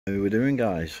How we're doing,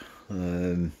 guys.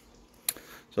 So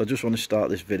I just want to start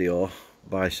this video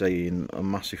by saying a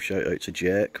massive shout out to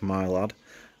Jake, my lad,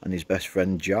 and his best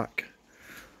friend Jack.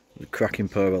 The cracking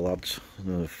pair of lads,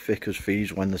 thick as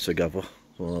thieves when they're together.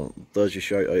 So there's your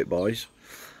shout out, boys.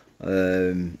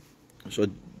 So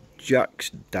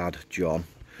Jack's dad, John,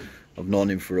 I've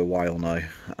known him for a while now,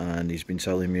 and he's been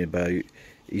telling me about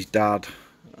his dad.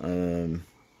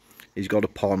 He's got a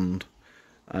pond,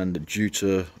 and due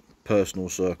to personal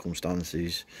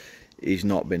circumstances he's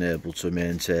not been able to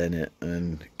maintain it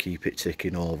and keep it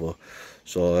ticking over,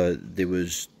 so they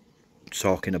was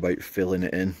talking about filling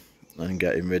it in and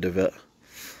getting rid of it.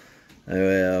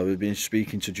 Anyway, we've been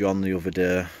speaking to John the other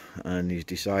day, and he's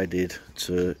decided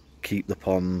to keep the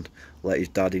pond, let his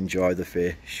dad enjoy the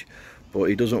fish, but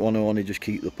he doesn't want to only just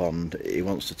keep the pond, he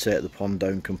wants to take the pond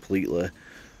down completely,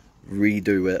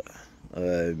 redo it,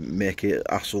 make it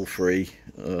hassle free,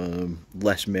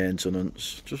 less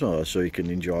maintenance, just so he can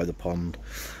enjoy the pond.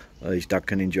 His dad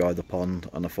can enjoy the pond,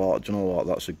 and I thought, do you know what,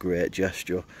 that's a great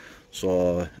gesture.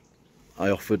 So I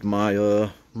offered my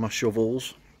my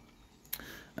shovels,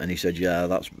 and he said, yeah,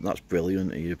 that's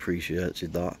brilliant, he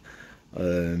appreciated that.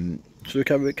 So we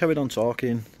carried on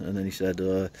talking, and then he said,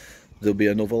 there'll be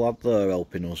another lad there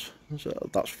helping us. So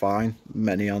that's fine,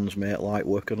 many hands make light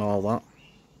work and all that.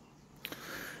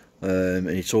 And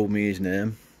he told me his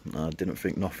name. I didn't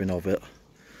think nothing of it,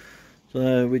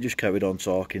 so we just carried on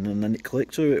talking, and then it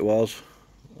clicked who it was.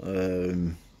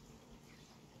 And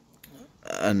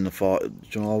I thought, do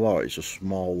you know what, it's a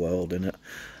small world, innit?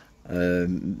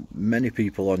 Many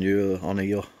people on here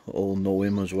all know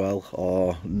him as well,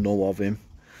 or know of him,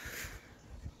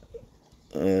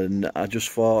 and I just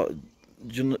thought,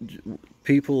 you know,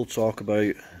 people talk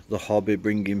about the hobby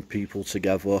bringing people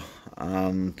together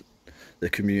and the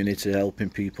community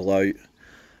helping people out,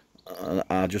 and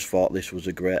I just thought this was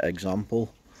a great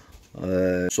example.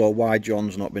 So why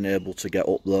John's not been able to get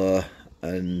up there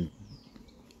and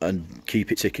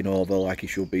keep it ticking over like he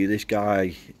should be, this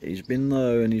guy, he's been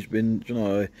there and he's been, you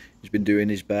know, he's been doing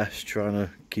his best trying to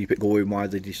keep it going while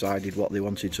they decided what they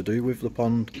wanted to do with the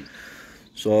pond.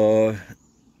 So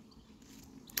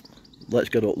let's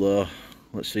get up there,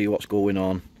 let's see what's going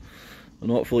on,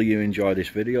 and hopefully you enjoy this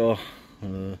video.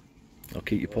 I'll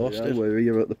keep you posted. Yeah, we're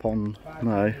here at the pond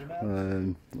now.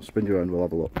 I'll spin you around, we'll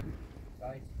have a look.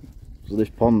 So this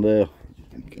pond there,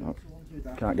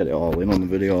 can't get it all in on the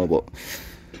video, but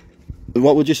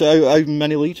what would you say, how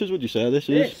many litres would you say this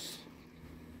is?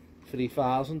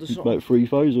 3,000 or something. About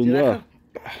 3,000, yeah.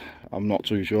 I'm not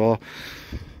too sure.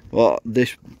 But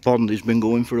this pond has been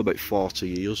going for about 40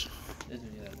 years. You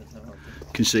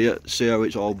can see it, see how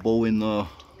it's all bowing there.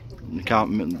 You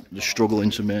can't, they're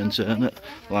struggling to maintain it.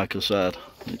 Like I said,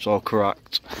 it's all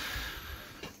cracked.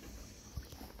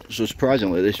 So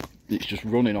surprisingly, it's just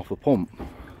running off a pump,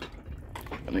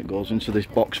 and it goes into this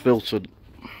box filter.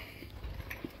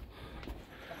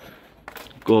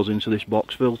 Goes into this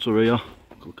box filter here.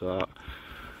 Look at that.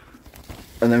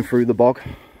 And then through the bog.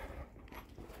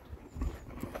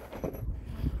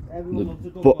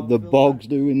 The bog's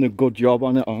doing a good job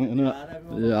on it, isn't it?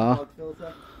 Yeah.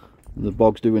 The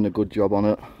bog's doing a good job on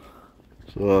it.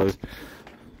 So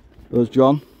there's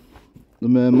John, the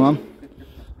main man,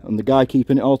 and the guy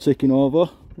keeping it all ticking over,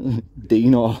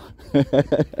 Dino.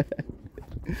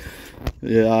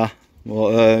 Yeah.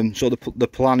 Well, so the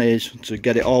plan is to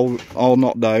get it all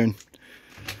knocked down.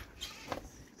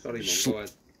 Sorry,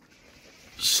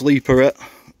 sleeper it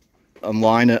and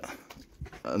line it,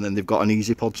 and then they've got an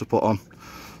easy pod to put on.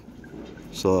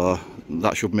 So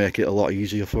that should make it a lot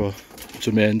easier to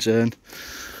maintain.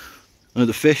 And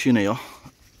the fish in here,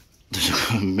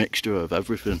 there's a mixture of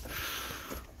everything.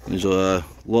 There's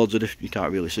loads of different, you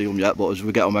can't really see them yet, but as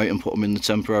we get them out and put them in the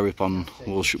temporary pond,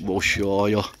 we'll show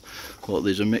you. But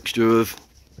there's a mixture of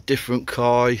different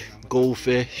koi,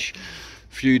 goldfish,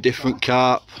 a few different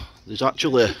carp. There's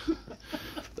actually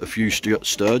a few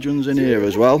sturgeons in here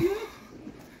as well.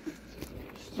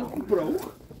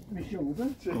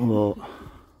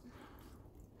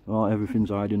 Oh,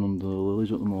 everything's hiding under the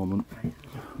lilies at the moment.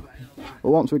 But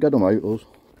once we get them out,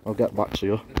 I'll get back to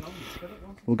you.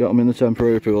 We'll get them in the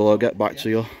temporary pool, I'll get back to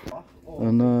you,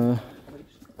 and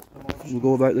we'll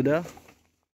go about the day.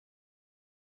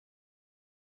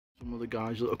 Some of the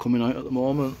guys that are coming out at the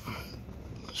moment,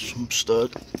 some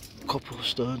couple of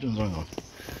sturgeons, hang on.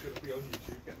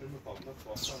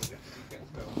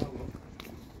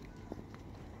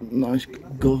 Nice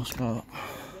ghost carp.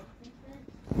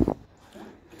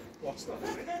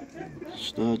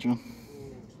 Sturgeon.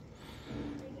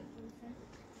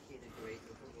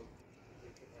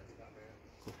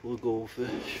 Couple of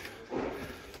goldfish.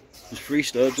 There's 3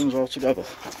 sturgeons altogether.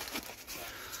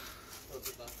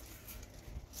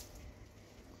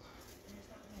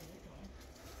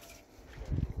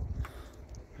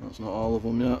 That's not all of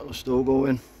them yet, they're still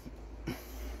going.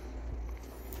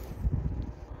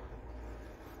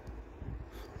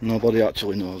 Nobody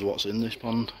actually knows what's in this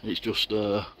pond, it's just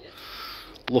a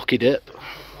lucky dip.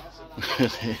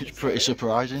 It's pretty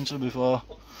surprising to be fair.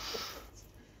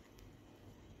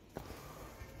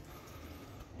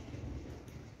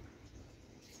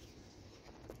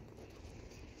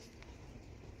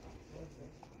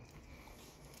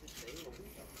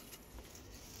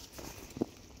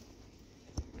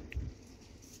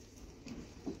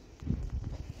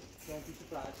 Don't be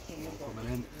surprised.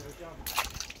 Coming in.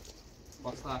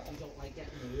 What's that? You don't like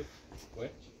getting moved.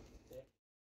 Which?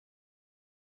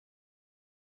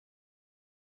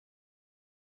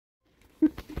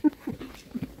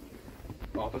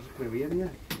 Oh, there's a clue in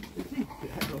here.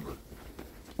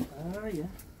 Ah, yeah.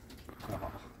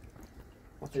 Oh.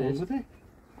 What's wrong with it?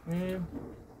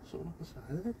 Something up the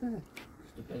side of it there.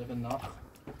 Just a bit of a knot.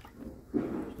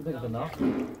 Just a bit of a knot.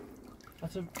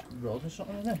 That's a rod or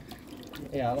something, isn't it?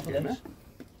 Yeah, look at this.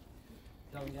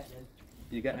 Don't get in.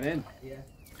 You getting in? Yeah.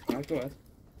 Right, go ahead.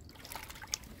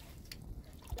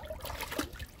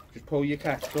 Just pull your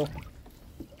catch up.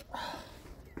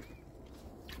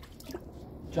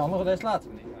 John, look at this, lad.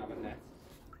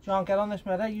 John, get on this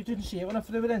mirror. You didn't see it when I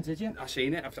threw it in, did you? I've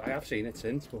seen it. I have seen it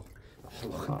since, but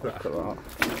look at that.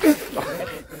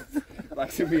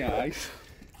 That's in my eyes.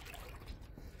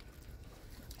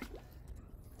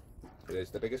 It is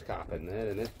the biggest carp in there,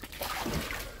 isn't it?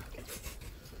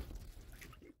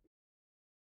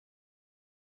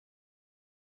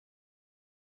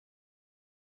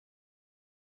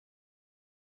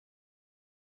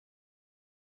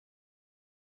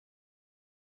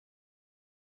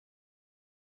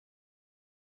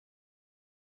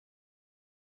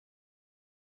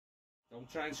 Don't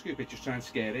try and scoop it, just try and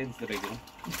scare it into the big one.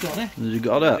 He's got it. Has he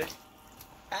got it?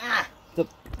 Ah! It's a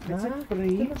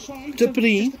bream. It's a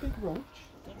bream. Just a big roach.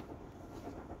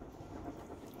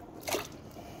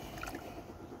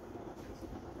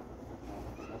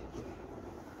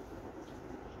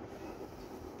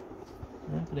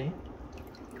 Yeah, bream.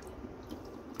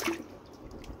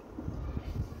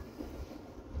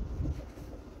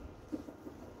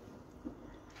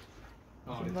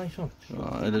 Oh, It's a nice one.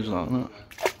 Oh, it is that, isn't it?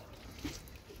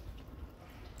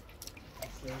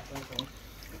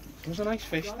 There's a nice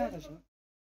fish there, isn't it?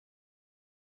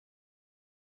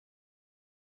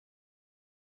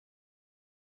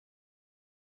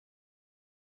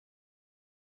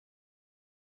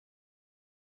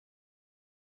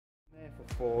 There for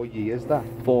 4 years, that.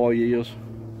 4 years.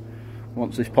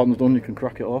 Once this pond's done, you can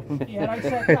crack it open. Yeah, I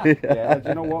said that. Yeah, do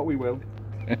you know what, we will.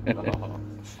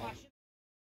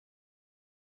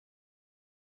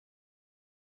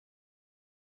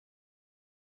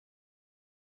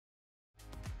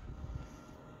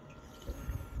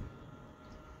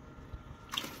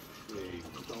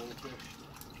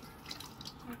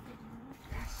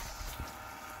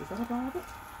 Is that a barbel?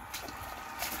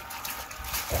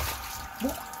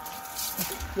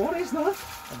 What is that?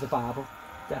 The barbel.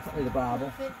 Definitely the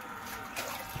barbel.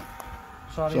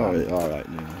 Sorry. Sorry, alright,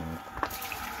 no.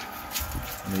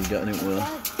 Are you getting it with?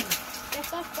 Get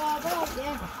that barbel out,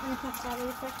 yeah. And catch that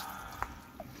really quick.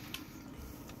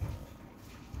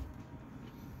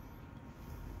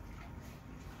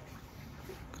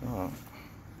 God.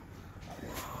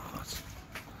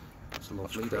 That's a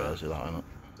lovely That's crazy, that, isn't it?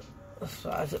 The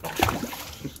size of it. It's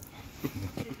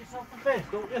off the fish,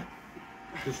 don't you?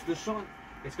 There's something.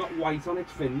 It's got white on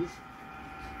its fins.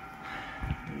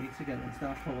 You need to get it and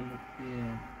start pulling the...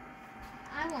 Yeah.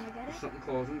 I want to get There's it. something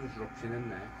causing disruption in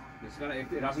there. It's got.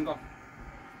 It hasn't got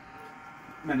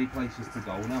many places to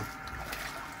go now.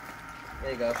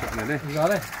 There you go. Minute. You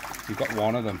got it? You've got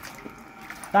one of them.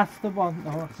 That's the one.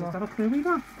 No, it's Is not. that a cruise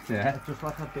that? Yeah. It's just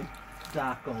like a big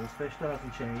dark goldfish that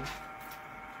hasn't changed.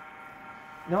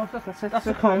 No, that's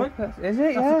a common. Is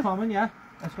it? That's a common, yeah.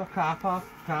 It's got car pox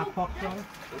on it.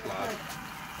 Good lad.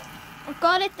 I've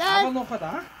got it Have a there. look at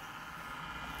that.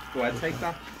 Go ahead, take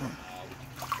that.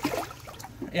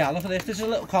 Yeah, look at this. This is a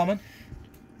little common.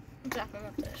 Exactly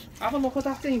like this. Have a look at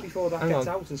that thing before that Hang gets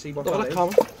on. out and see what Look that at is. the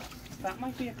common. That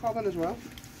might be a common as well.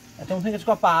 I don't think it's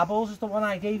got barbels. It's the one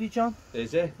I gave you, John.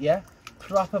 Is it? Yeah.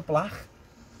 Proper black.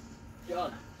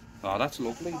 Oh, that's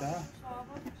lovely, that.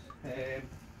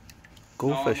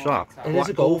 Goldfish, No, that? It is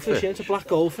a goldfish, yeah. It's a black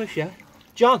goldfish, yeah.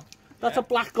 John, that's a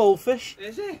black goldfish.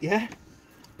 Is it? Yeah.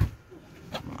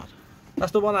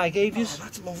 That's the one I gave you. Oh,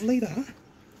 that's lovely, that.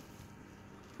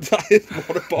 That is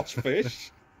what a boss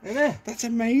fish. Isn't it? That's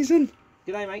amazing.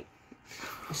 G'day, mate.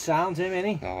 It sounds him,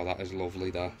 innit? Oh, that is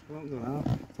lovely, that. I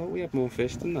thought we had more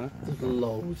fish than that. There's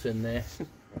loads in there.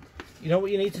 You know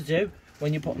what you need to do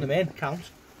when you're putting them in? Count.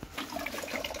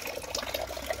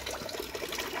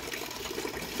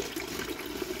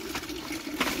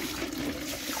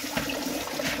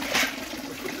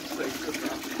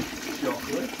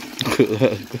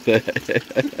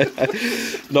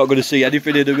 Not going to see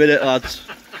anything in a minute, lads.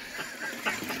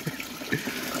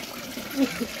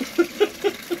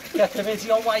 Get them into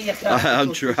your way, you can.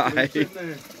 I'm trying.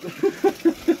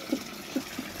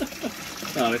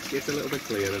 No, it's a little bit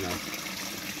clearer now.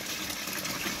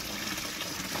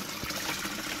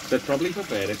 They'd probably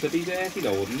prefer it to be dirty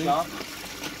though, wouldn't they? No.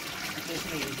 It's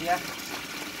easier.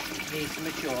 It needs to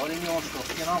mature in your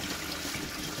stuff, you know.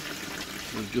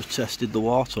 We've just tested the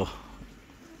water,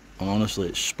 and honestly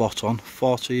it's spot on.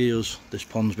 40 years this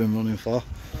pond's been running for.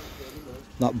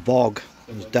 That bog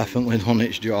has definitely done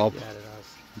its job. Yeah, it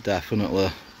has. Definitely.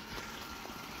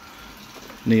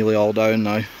 Nearly all down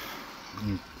now.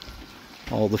 And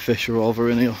all the fish are over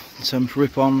in here. Temporary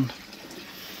pond.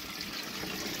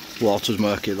 Water's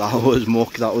murky. That was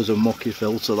muck. That was a mucky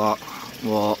filter. That.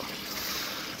 What?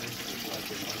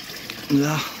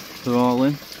 Yeah, they're all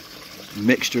in.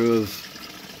 Mixture of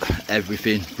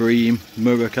everything: bream,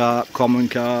 mirror carp, common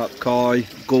carp, koi,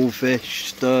 goldfish,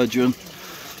 sturgeon.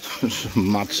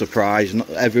 Mad surprise.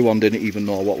 Everyone didn't even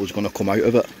know what was going to come out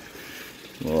of it.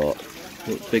 But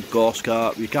big ghost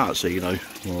carp, you can't see now.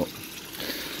 But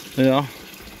yeah.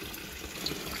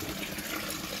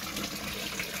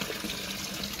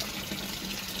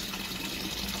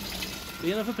 Do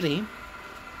you have a bream?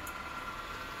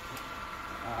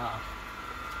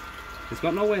 It's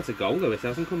got nowhere to go though, it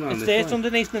hasn't come round It's this there, way. it's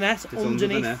underneath the net. It's under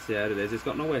the net, yeah it is. It's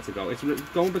got nowhere to go. It's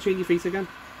going between your feet again.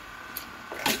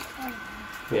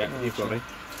 Yeah, you've got it.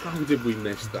 How did we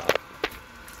miss that?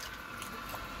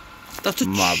 That's a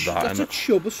Mad that, that's a innit?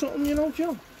 chub or something, you know,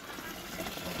 John.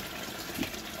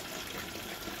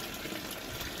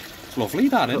 It's lovely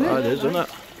that, isn't It it? is, isn't it?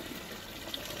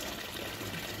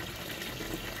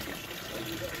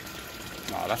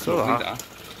 Oh, that's all lovely right. that.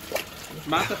 It's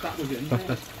mad that that was in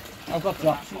there. I've got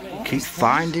drops in it. Keep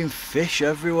finding fish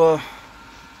everywhere.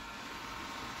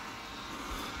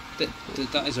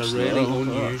 That is a really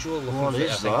unusual looking What fish.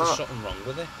 is I think there's that? something wrong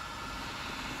with it.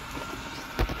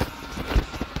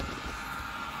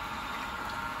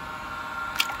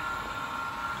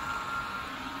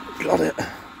 Got it.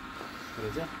 What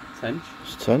is it? Tench?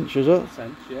 It's tench, is it?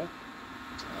 Tench, yeah.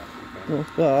 Look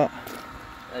at that.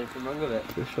 Anything wrong with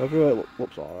it? Fish everywhere.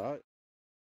 Looks alright.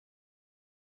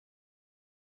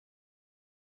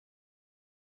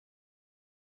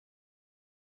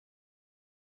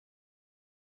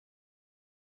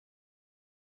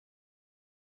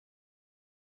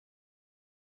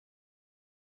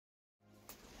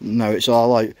 No, it's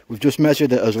alright. We've just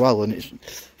measured it as well, and it's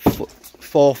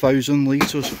 4,000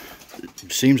 litres.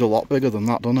 It seems a lot bigger than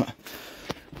that, doesn't it?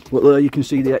 But there you can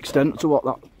see the extent to what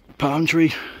that palm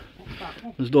tree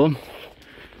has done.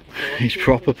 He's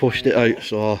proper pushed it out,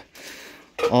 so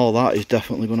all that is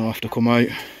definitely going to have to come out.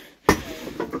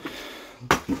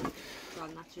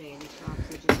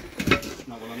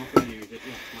 No, well, I'm not going to use it yet.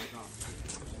 My God.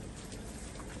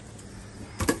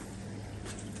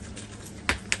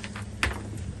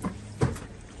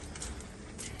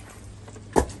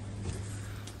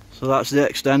 So that's the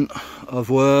extent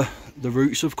of where the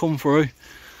roots have come through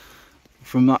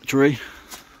from that tree.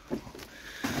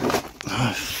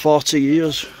 40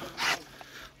 years.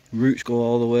 Roots go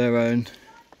all the way around.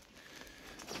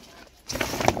 Go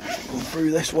through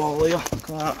this wall here. Look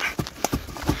at that.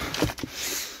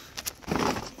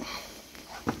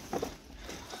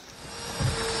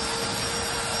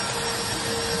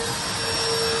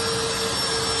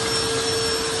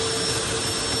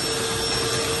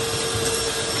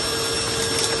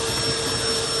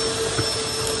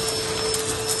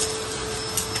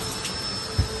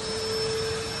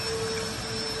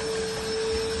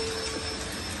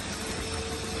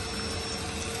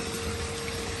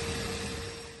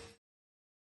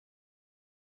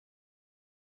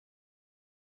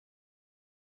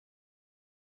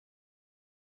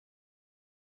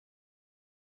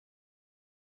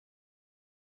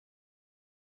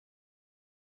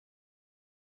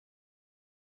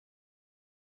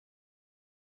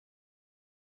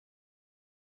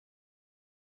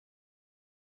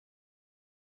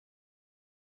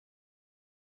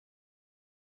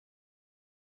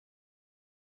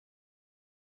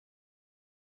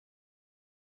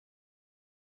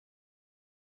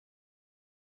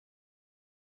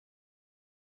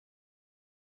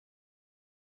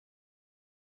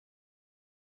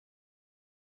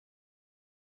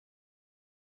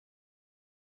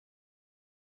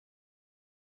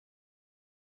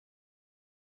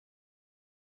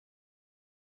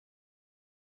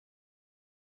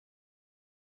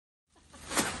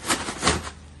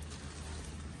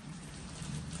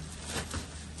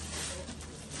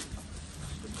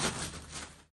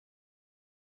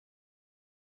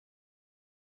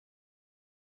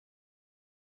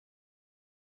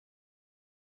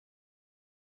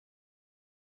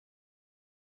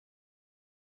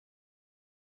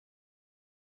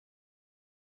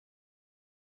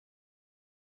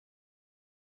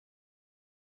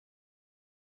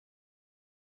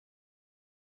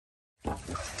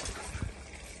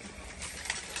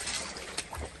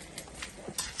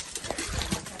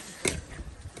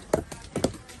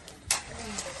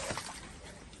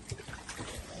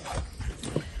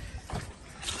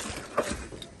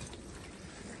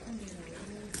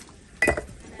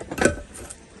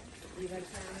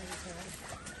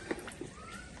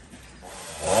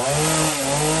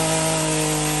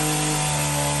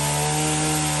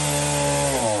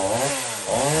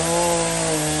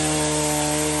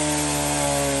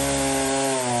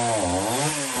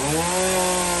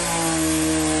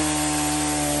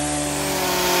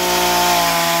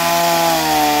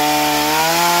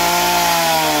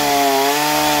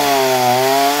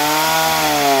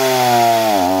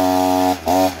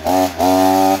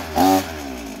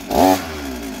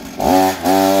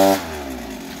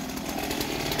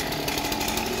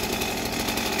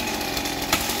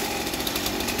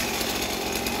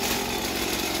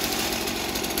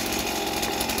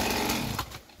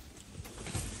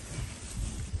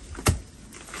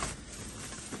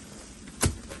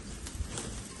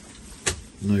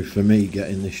 Now for me,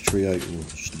 getting this tree out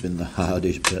must have been the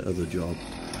hardest bit of the job.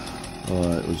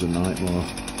 Oh, it was a nightmare.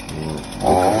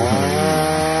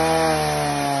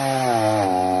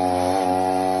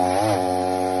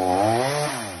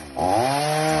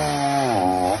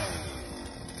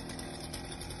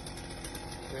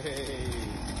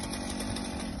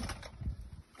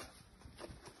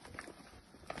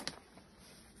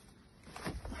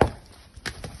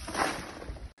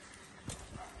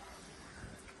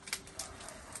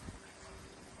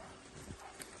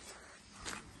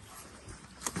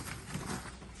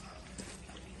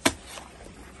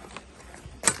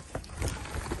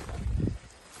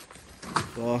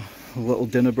 So, a little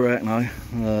dinner break now.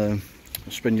 I'll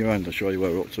spin you around to show you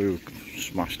where we're up to.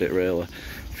 Smashed it really.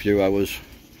 A few hours.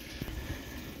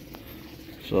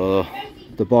 So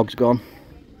the bog's gone.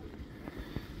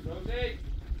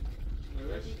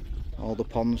 All the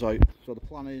ponds out. So the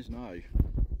plan is now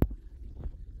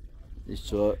is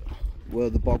to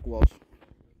where the bog was.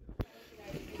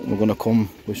 We're going to come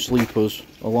with sleepers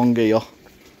along here,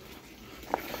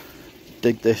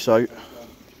 dig this out,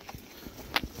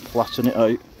 flatten it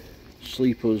out,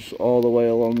 sleepers all the way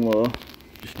along there,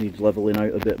 just needs levelling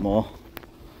out a bit more,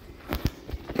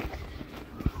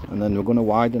 and then we're going to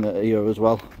widen it here as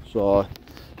well, so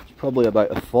it's probably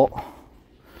about a foot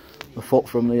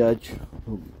from the edge.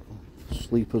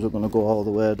 Sleepers are going to go all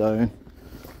the way down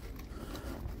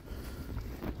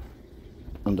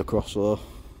and across there,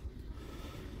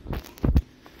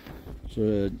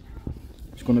 so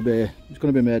it's going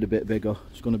to be made a bit bigger.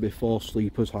 It's going to be four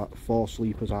sleepers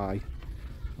high.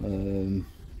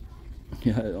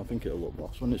 Yeah, I think it'll look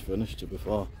boss when it's finished. To be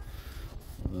fair,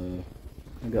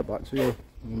 I'll get back to you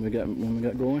when we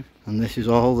get going. And this is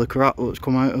all the crap that's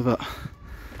come out of it.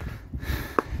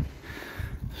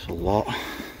 It's a lot.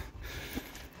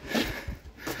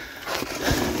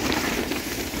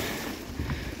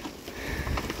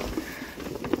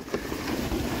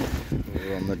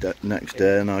 We're on the next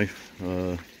day now.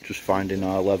 Just finding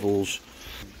our levels,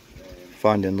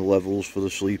 finding the levels for the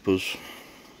sleepers.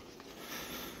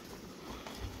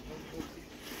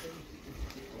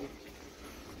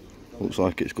 Looks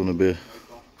like it's going to be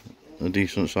a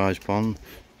decent sized pond.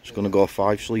 It's going to go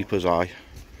 5 sleepers high,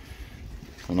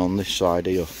 and on this side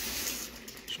here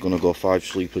it's going to go 5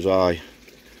 sleepers high,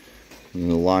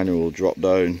 and the liner will drop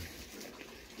down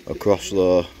across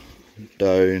there,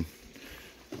 down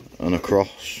and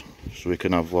across, so we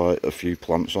can have like a few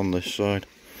plants on this side.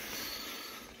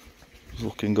 It's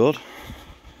looking good.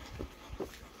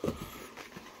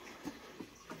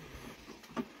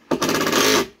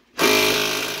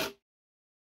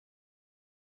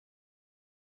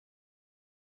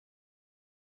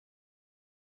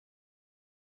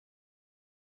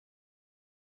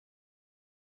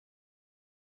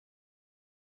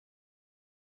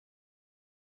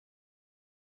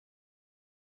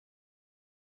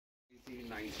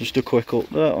 Just a quick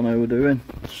update on how we're doing.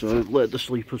 So laid the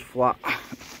sleepers flat.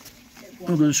 I'm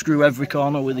going to screw every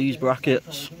corner with these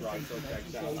brackets,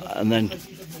 and then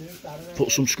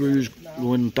put some screws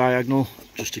going diagonal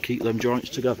just to keep them joints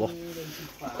together.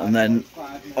 And then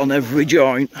on every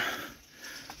joint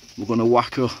we're going to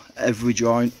whacker every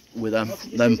joint with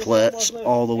them plates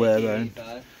all the way around.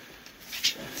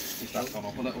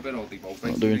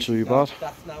 Not doing too bad.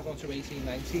 That's now gone to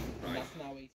 1890. Right.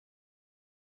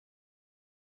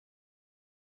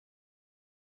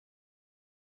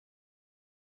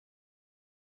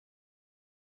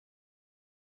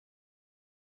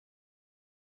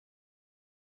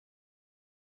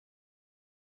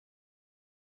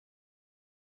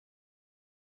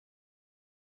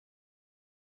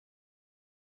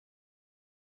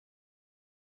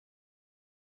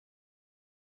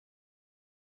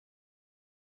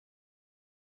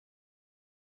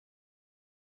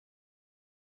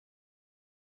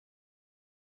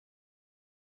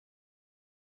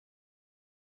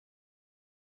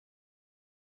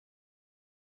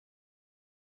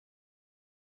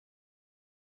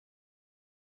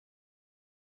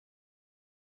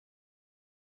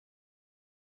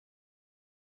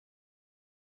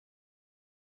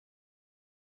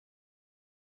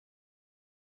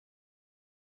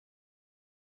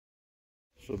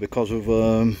 So because of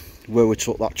where we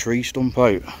took that tree stump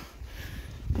out,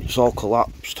 it's all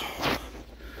collapsed.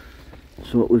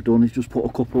 So what we've done is just put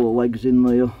a couple of legs in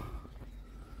there,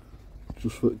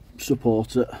 just for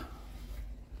support it.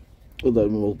 And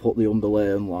then we'll put the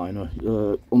underlay and liner,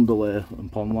 underlay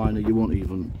and pond liner. You won't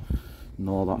even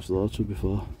know that's there, to be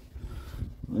fair.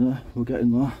 Yeah, we're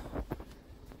getting there.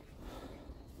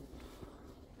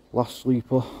 Last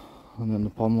sleeper, and then the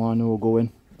pond liner will go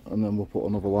in, and then we'll put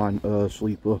another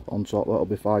sleeper on top. That'll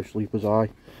be 5 sleepers high.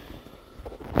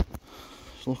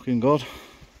 It's looking good.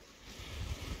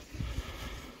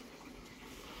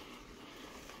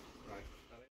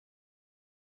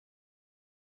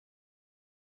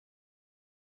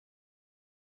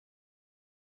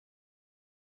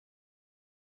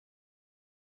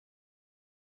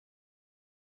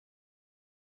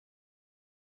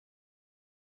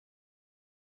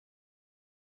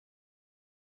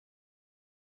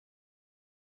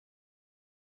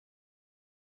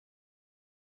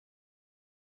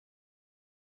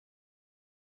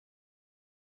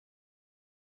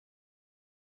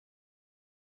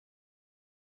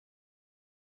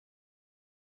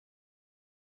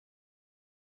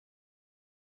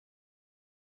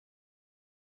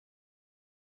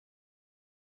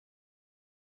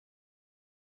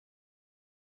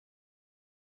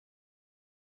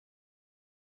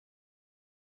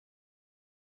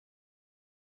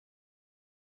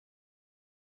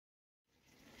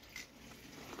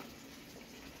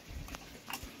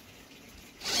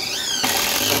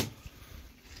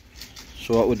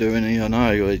 So what we're doing here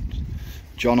now,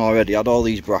 John already had all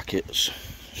these brackets,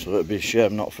 so it'd be a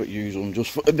shame not to use them,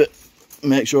 just for a bit,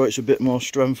 make sure it's a bit more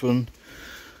strengthened.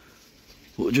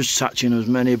 But we're just attaching as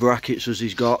many brackets as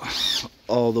he's got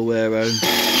all the way around.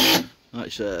 Like I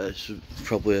say, it's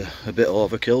probably a bit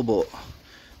overkill, but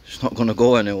it's not going to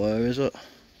go anywhere, is it?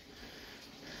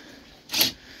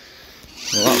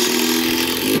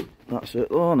 Well, that's it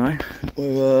though now.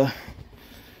 We're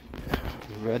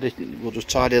ready. We'll just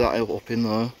tidy that up in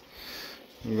there.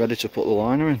 We're ready to put the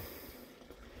liner in.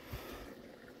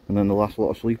 And then the last lot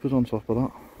of sleepers on top of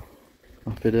that.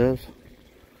 Happy days.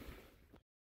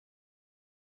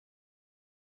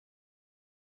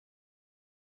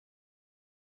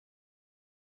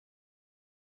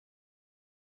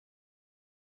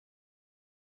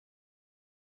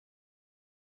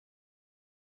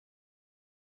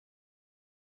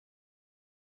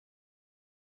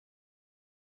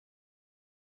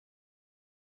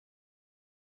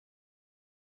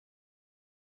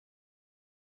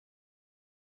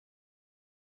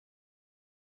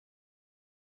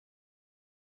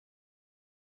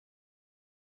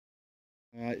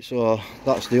 Right, so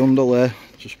that's the underlay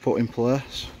just put in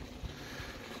place.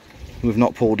 We've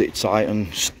not pulled it tight, and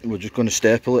we're just going to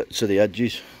staple it to the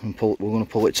edges and we're going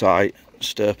to pull it tight,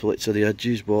 staple it to the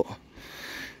edges, but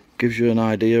gives you an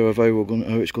idea of how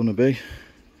it's going to be.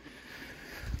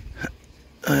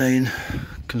 And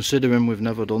considering we've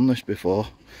never done this before,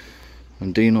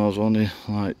 and Dino's only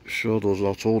like showed us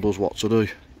or told us what to do,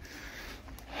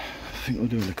 I think we're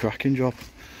doing a cracking job.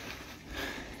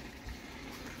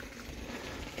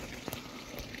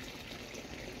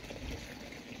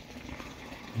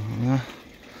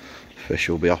 Fish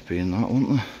will be happy in that,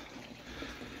 won't they?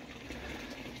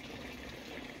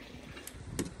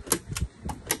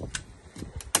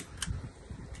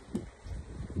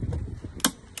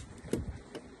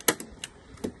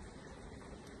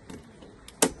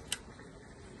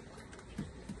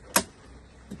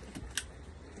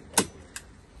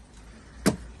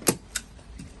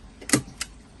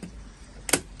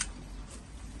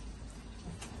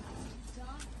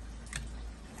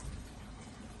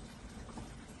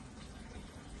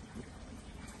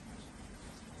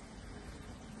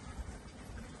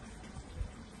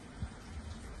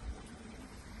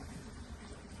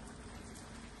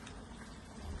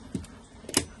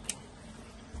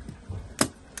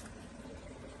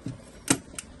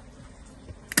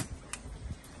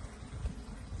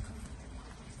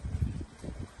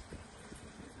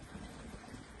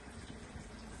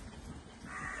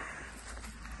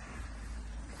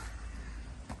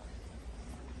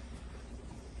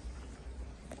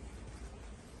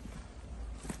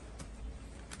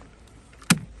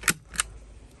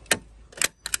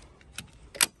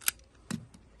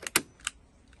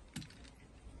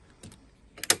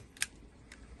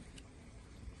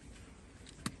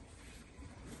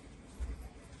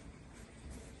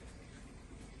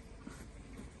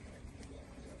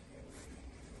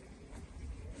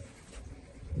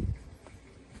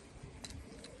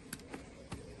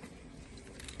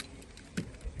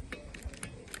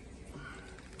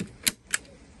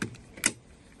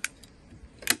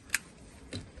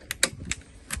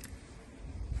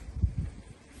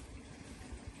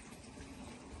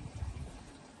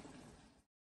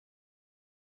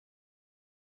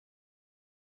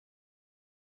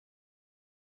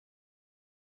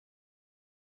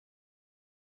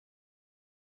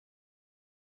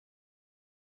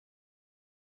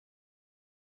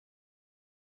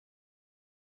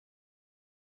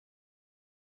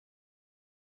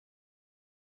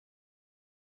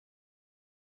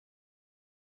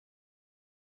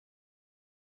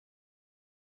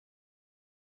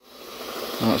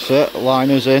 That's it,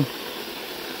 liners in.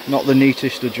 Not the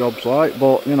neatest of jobs like,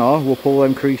 but you know, we'll pull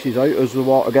them creases out as the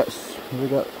water gets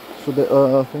a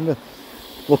bit finger.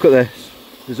 Look at this,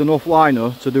 there's enough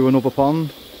liner to do another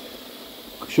pond.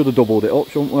 Should have doubled it up,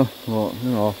 shouldn't we? But you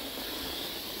know,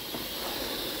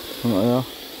 yeah,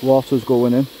 water's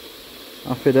going in.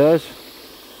 Happy days.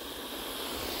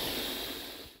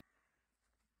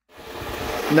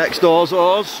 Next door's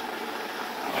hose.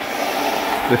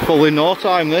 Be full in no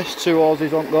time this, 2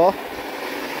 hoses on go.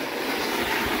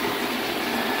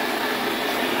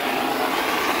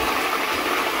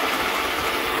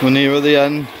 We're near at the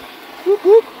end. Whoop,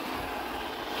 whoop.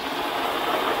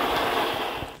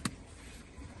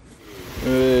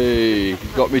 Hey,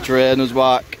 got me trainers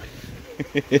back.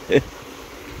 You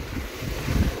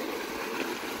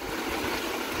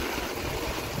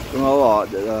know what?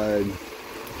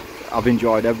 I've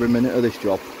enjoyed every minute of this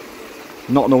job.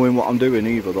 Not knowing what I'm doing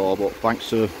either though, but thanks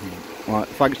to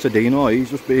Dino,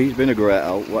 he's been a great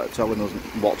help, telling us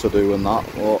what to do and that.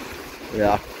 But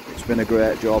yeah, it's been a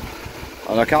great job,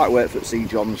 and I can't wait to see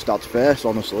John's dad's face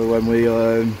honestly when we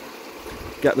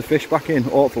get the fish back in.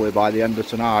 Hopefully by the end of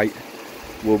tonight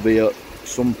we'll be at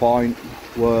some point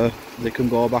where they can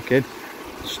go back in.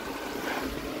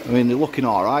 I mean, they're looking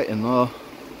alright in there,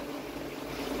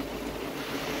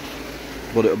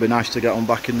 but it'll be nice to get them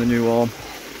back in the new home.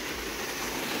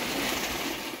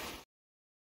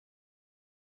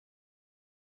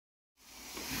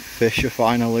 Fish are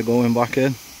finally going back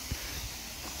in.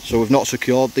 So we've not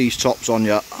secured these tops on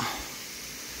yet,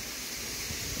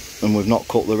 and we've not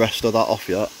cut the rest of that off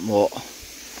yet, but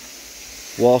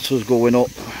water's going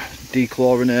up,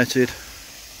 dechlorinated.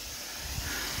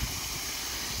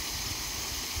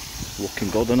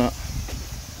 Looking good, isn't it?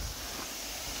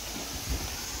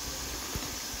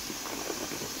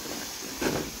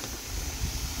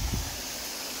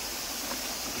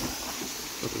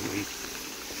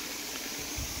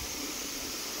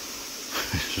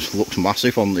 It just looks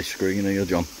massive on this screen here,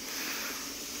 John.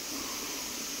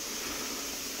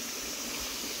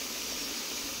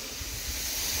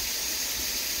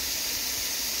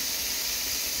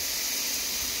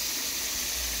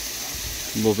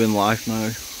 Loving life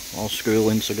now, all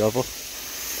schooling together.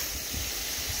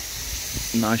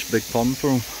 Nice big pond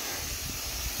for them.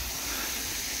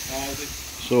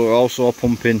 So we're also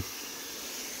pumping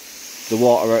the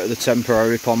water out of the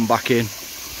temporary pond back in.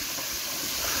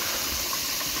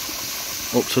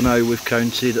 Up to now we've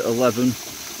counted 11.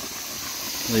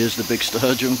 There's the big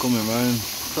sturgeon coming round.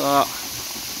 Look at that.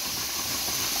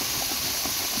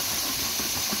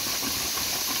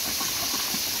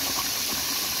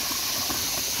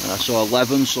 So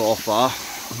 11 so far.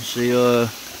 See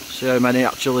how many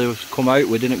actually have come out.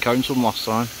 We didn't count them last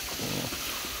time.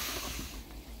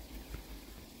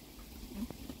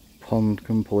 Pond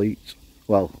complete.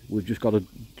 Well, we've just got to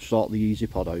sort the easy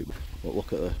pod out. But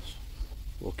look at this.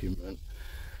 Looking mint.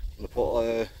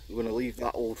 We're going to leave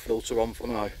that old filter on for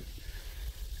now.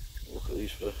 Look at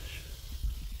these fish.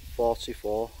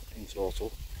 44 in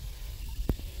total.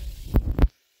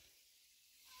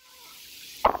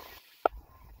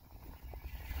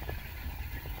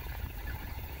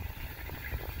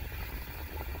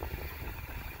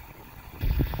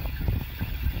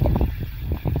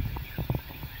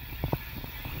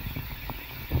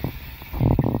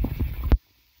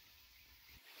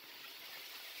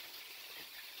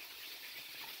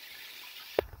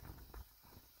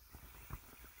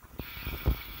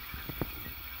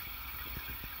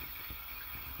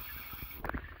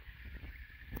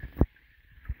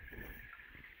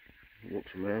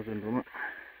 Looks amazing, doesn't it?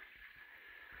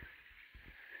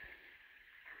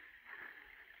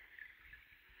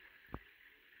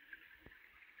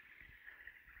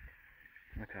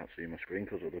 I can't see my screen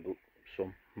because of the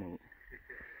sun.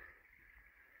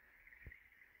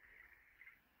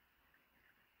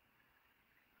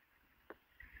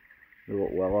 They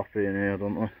look well happy in here,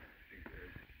 don't they?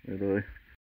 They do.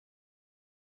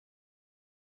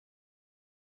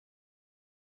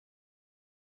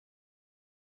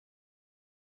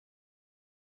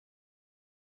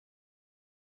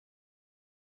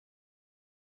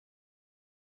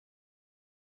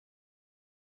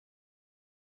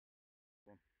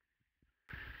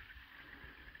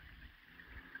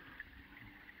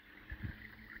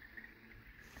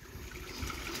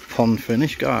 Pond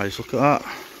finished, guys, look at that.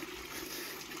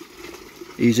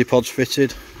 Easy pods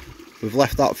fitted. We've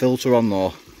left that filter on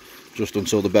though, just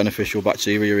until the beneficial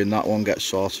bacteria in that one gets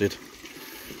sorted.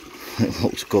 It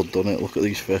looks good, doesn't it? Look at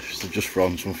these fish, they've just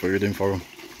thrown some food in for them.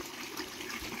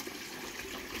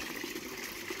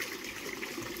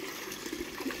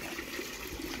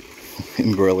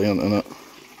 Looking brilliant, isn't it?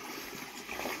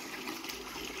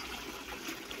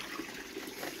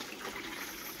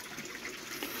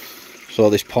 So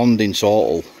this pond in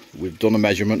Sortle, we've done a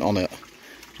measurement on it,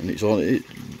 and it's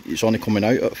only coming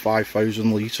out at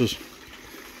 5,000 litres.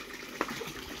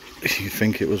 You'd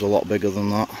think it was a lot bigger than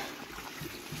that.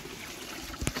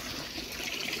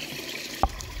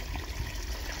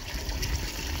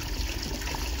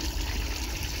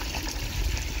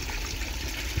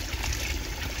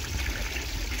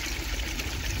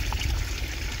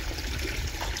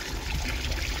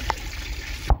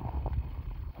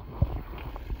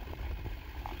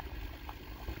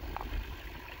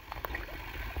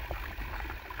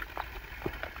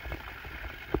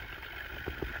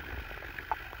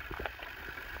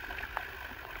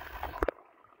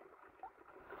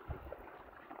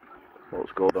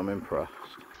 Looks good, I'm impressed.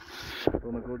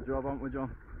 Done a good job, haven't we,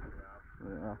 John?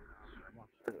 Yeah.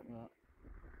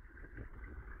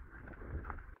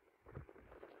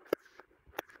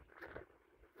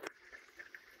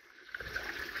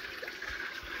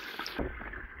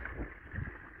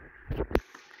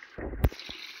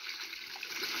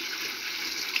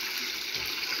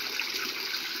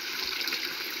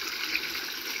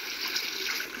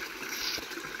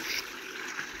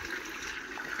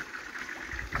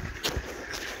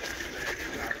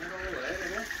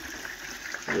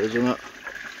 Isn't it?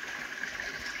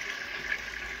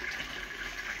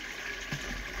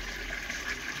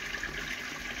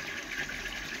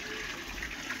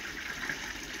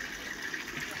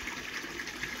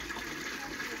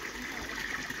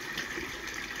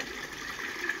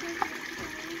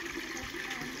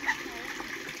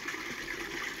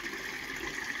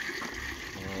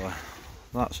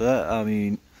 That's it. I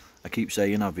mean, I keep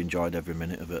saying I've enjoyed every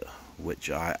minute of it,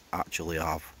 which I actually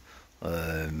have.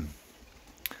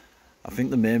 I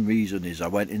think the main reason is I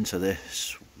went into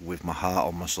this with my heart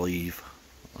on my sleeve,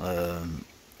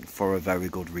 for a very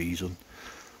good reason.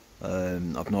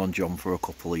 I've known John for a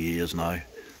couple of years now,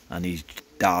 and his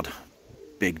dad,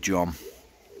 Big John,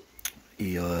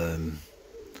 he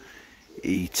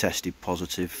tested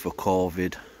positive for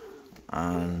COVID,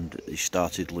 and he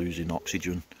started losing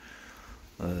oxygen.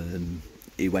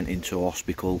 He went into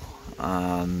hospital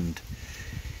and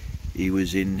he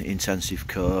was in intensive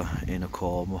care in a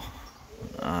coma,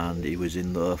 and he was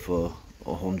in there for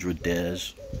 100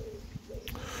 days.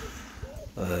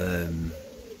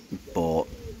 But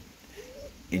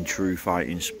in true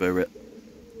fighting spirit,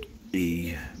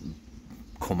 he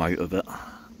come out of it,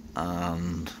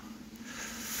 and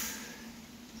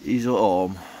he's at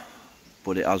home,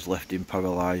 but it has left him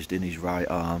paralysed in his right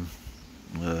arm.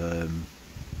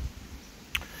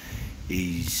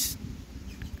 He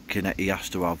has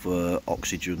to have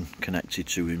oxygen connected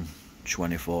to him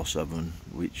 24/7,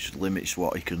 which limits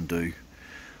what he can do.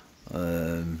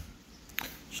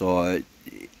 So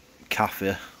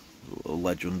Kathy, a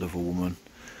legend of a woman,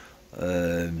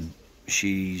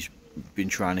 she's been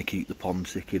trying to keep the pond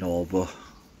ticking over,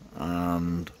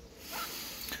 and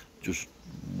just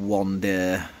one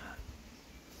day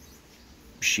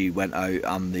she went out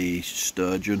and the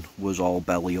sturgeon was all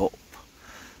belly up.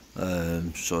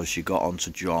 So she got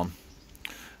onto John,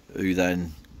 who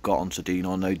then got onto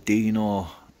Dino. Now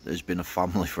Dino has been a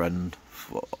family friend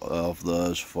of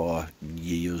theirs for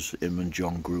years. Him and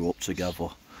John grew up together,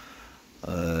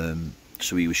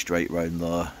 so he was straight round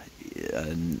there,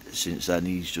 and since then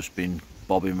he's just been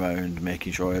bobbing round,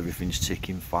 making sure everything's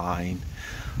ticking fine.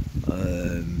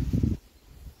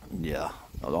 Yeah,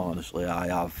 honestly I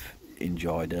have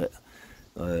enjoyed it.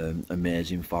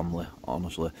 Amazing family,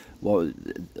 honestly. What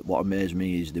amazed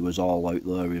me is they was all out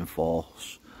there in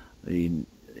force. I mean,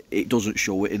 it doesn't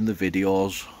show it in the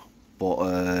videos, but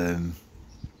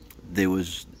there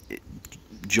was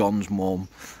John's mum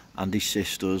and his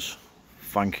sisters,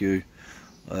 thank you.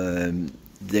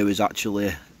 There was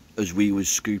actually, as we was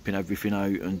scooping everything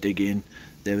out and digging,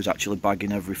 they was actually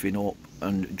bagging everything up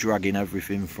and dragging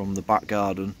everything from the back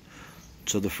garden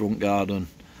to the front garden.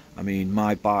 I mean,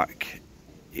 my back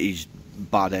is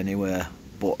bad anyway,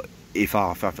 but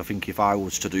I think if I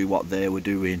was to do what they were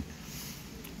doing,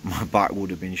 my back would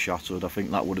have been shattered. I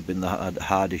think that would have been the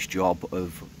hardest job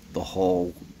of the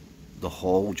whole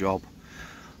job.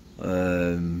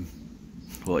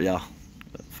 But yeah,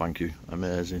 thank you,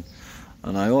 amazing.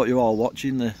 And I hope you're all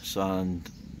watching this and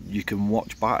you can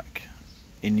watch back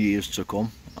in years to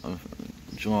come. Do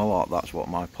you know what? That's what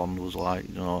my pond was like,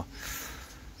 you know.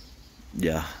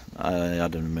 Yeah, I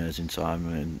had an amazing time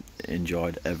and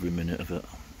enjoyed every minute of it.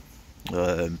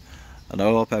 And I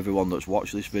hope everyone that's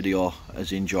watched this video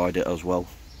has enjoyed it as well.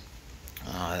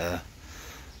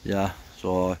 Yeah,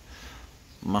 so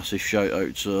massive shout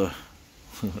out to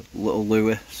little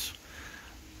Lewis,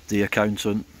 the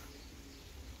accountant.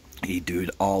 he doing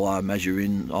all our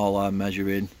measuring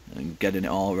and getting it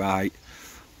all right.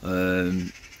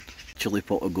 Actually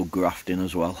put a good graft in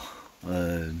as well.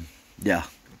 Yeah,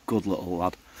 good little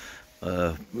lad.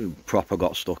 Proper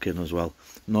got stuck in as well.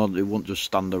 No, he wouldn't just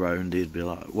stand around, he'd be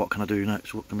like, what can I do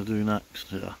next, what can I do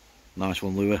next? Yeah, nice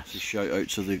one, Lewis. Shout out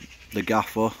to the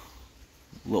gaffer,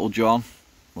 little John.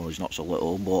 Well, he's not so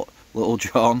little, but little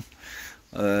John.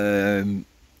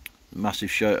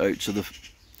 Massive shout out to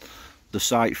the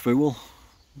site fool,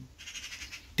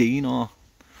 Dino,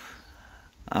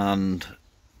 and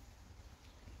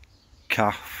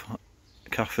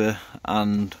Cafe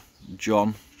and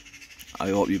John. I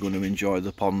hope you're going to enjoy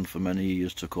the pond for many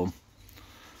years to come.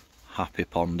 Happy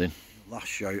ponding. Last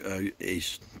shout out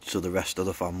is to the rest of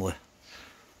the family.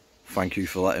 Thank you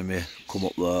for letting me come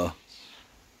up there,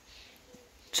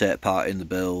 take part in the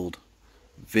build,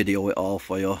 video it all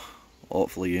for you.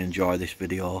 Hopefully you enjoy this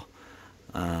video,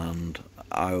 and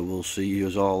I will see you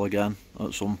all again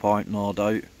at some point, no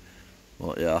doubt.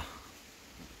 But yeah,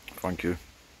 thank you.